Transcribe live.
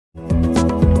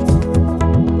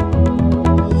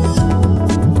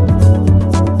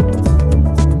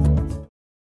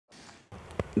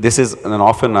this is an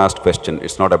often asked question,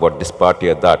 it's not about this party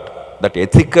or that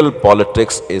ethical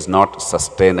politics is not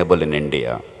sustainable in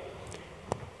India.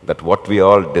 That what we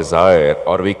all desire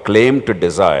or we claim to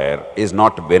desire is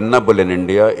not winnable in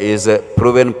India is a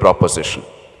proven proposition.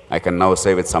 I can now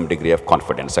say with some degree of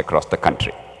confidence across the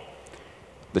country.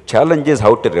 The challenge is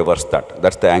how to reverse that.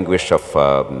 That's the anguish of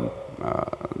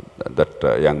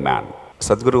that young man.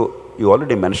 Sadhguru, you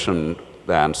already mentioned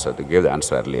the answer, you gave the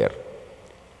answer earlier.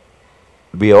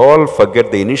 We all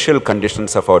forget the initial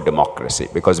conditions of our democracy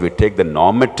because we take the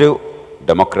normative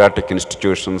democratic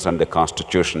institutions and the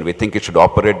constitution, we think it should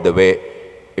operate the way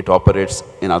it operates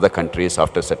in other countries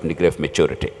after a certain degree of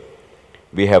maturity.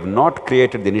 We have not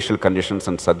created the initial conditions,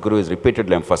 and Sadhguru is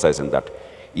repeatedly emphasizing that.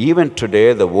 Even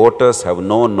today, the voters have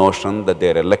no notion that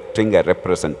they are electing a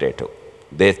representative.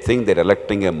 They think they are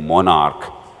electing a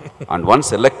monarch, and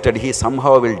once elected, he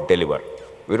somehow will deliver.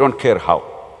 We don't care how.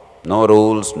 No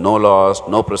rules, no laws,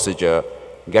 no procedure,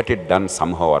 get it done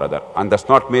somehow or other. And that's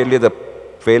not merely the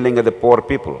failing of the poor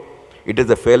people. It is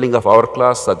the failing of our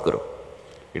class, Sadhguru.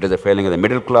 It is the failing of the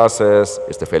middle classes,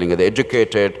 it's the failing of the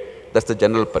educated. That's the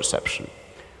general perception.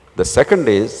 The second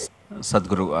is,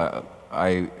 Sadhguru,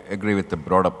 I agree with the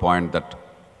broader point that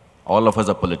all of us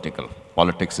are political.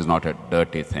 Politics is not a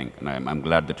dirty thing. And I'm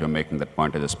glad that you're making that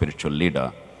point as a spiritual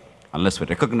leader. Unless we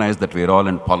recognize that we're all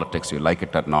in politics, you like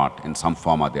it or not, in some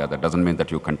form or the other, doesn't mean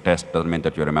that you contest, doesn't mean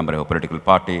that you're a member of a political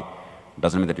party,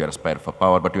 doesn't mean that you aspire for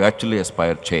power, but you actually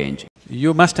aspire change.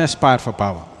 You must aspire for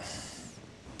power.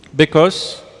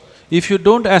 Because if you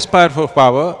don't aspire for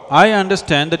power, I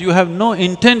understand that you have no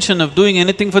intention of doing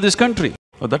anything for this country.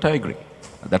 Oh, that I agree.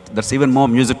 That's even more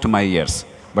music to my ears.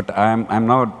 But I'm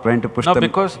now trying to push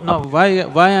them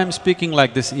why I'm speaking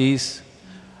like this is,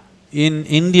 in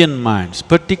Indian minds,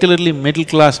 particularly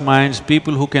middle-class minds,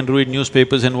 people who can read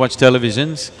newspapers and watch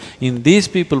televisions, in these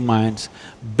people's minds,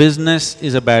 business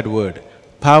is a bad word,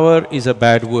 power is a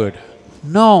bad word.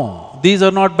 No, these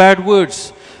are not bad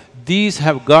words. These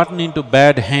have gotten into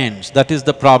bad hands, that is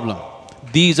the problem.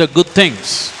 These are good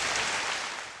things.